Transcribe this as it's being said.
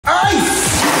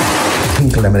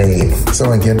pink lemonade.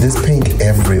 So I get this pink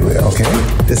everywhere, okay?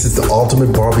 This is the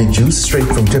ultimate Barbie Juice, straight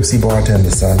from Tipsy Bartender,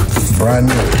 son. Brand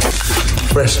new.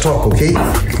 Fresh top, okay?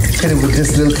 Hit it with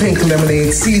this little pink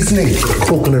lemonade seasoning.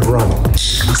 Coconut rum.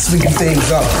 Sweeten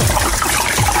things up.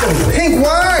 Oh, pink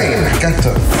wine!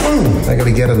 I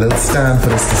gotta get a little stand for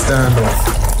this to stand on.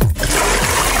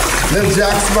 Little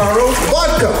Jack Sparrow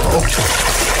vodka.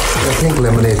 The pink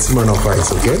lemonade Smirnoff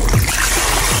Ice, okay?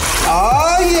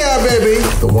 Oh yeah, baby!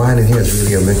 The wine in here is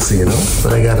really a mixer, you know?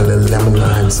 But I got a little lemon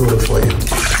lime soda for you.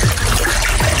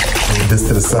 Move this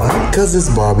to the side. Cause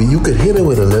it's Barbie, you could hit it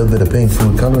with a little bit of pink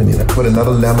food coloring, you know? Put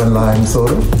another lemon lime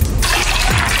soda.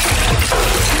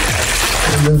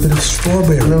 A little bit of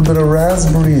strawberry, a little bit of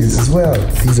raspberries as well.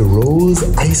 These are rose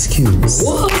ice cubes.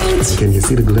 What? Can you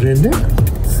see the glitter in there?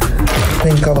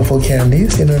 Pink colorful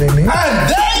candies, you know what I mean? And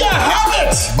there you have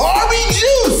it! Barbie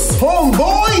Juice!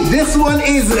 Homeboy, this one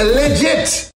is legit!